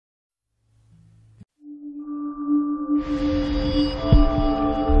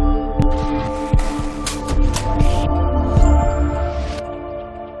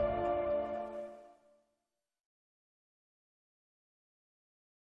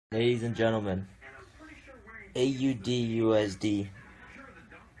Ladies and gentlemen, AUD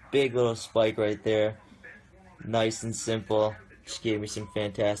big little spike right there, nice and simple, just gave me some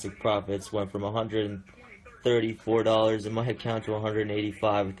fantastic profits, went from $134 in my account to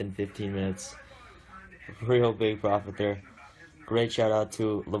 $185 within 15 minutes, real big profit there. Great shout out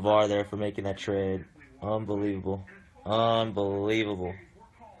to LeVar there for making that trade, unbelievable, unbelievable,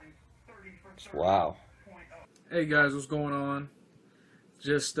 just wow. Hey guys, what's going on?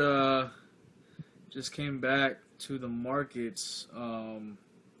 Just came back to the markets.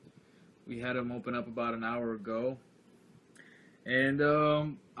 We had them open up about an hour ago, and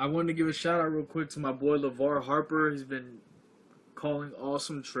I wanted to give a shout out real quick to my boy LeVar Harper. He's been calling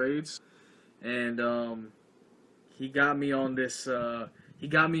awesome trades, and he got me on this.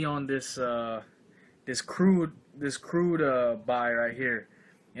 This crude buy right here,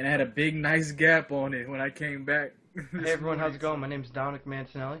 and I had a big nice gap on it when I came back. Hey everyone, how's it going? My name's Dominic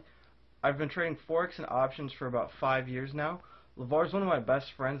Mancinelli. I've been trading Forex and options for about 5 years now. LeVar's one of my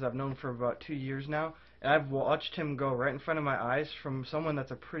best friends I've known for about 2 years now, and I've watched him go right in front of my eyes from someone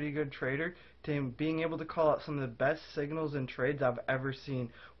that's a pretty good trader to him being able to call out some of the best signals and trades I've ever seen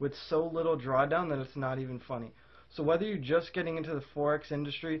with so little drawdown that it's not even funny. So whether you're just getting into the Forex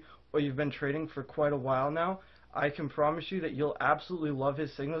industry or you've been trading for quite a while now, I can promise you that you'll absolutely love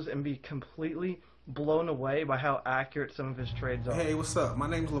his signals and be completely blown away by how accurate some of his trades are. Hey, what's up? My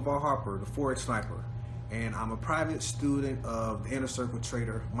name is LeVar Harper, the Forex Sniper, and I'm a private student of the Inner Circle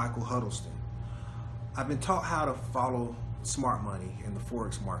trader Michael Huddleston. I've been taught how to follow smart money in the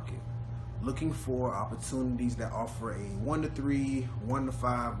Forex market, looking for opportunities that offer a 1 to 3, 1 to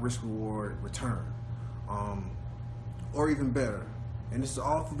 5 risk reward return, or even better. And this is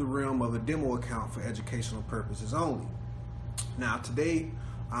all through the realm of a demo account for educational purposes only. Now today,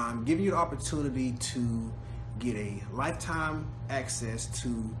 I'm giving you the opportunity to get a lifetime access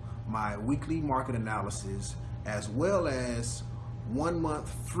to my weekly market analysis, as well as 1 month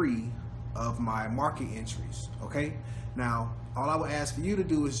free of my market entries. Okay, now all I would ask for you to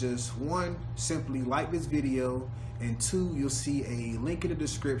do is just, one, simply like this video, and two, you'll see a link in the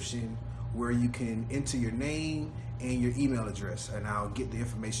description where you can enter your name and your email address, and I'll get the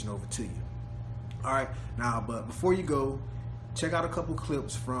information over to you. All right, now, but before you go, check out a couple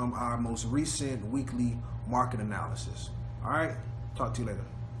clips from our most recent weekly market analysis. All right, talk to you later.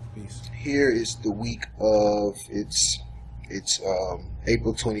 Peace. Here is the week of it's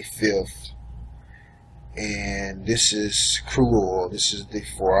April 25th, and this is crude oil. This is the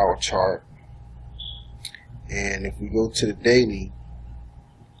 4-hour chart, and if we go to the daily,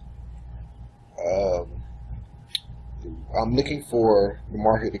 I'm looking for the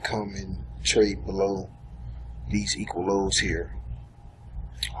market to come and trade below these equal lows here.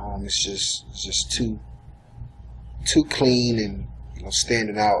 It's just too clean and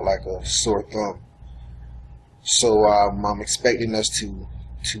standing out like a sore thumb. So I'm expecting us to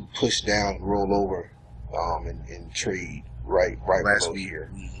push down, roll over, and trade right below here.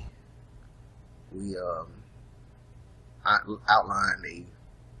 We outlined a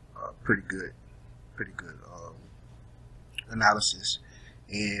pretty good analysis,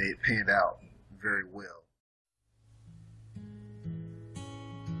 and it panned out very well.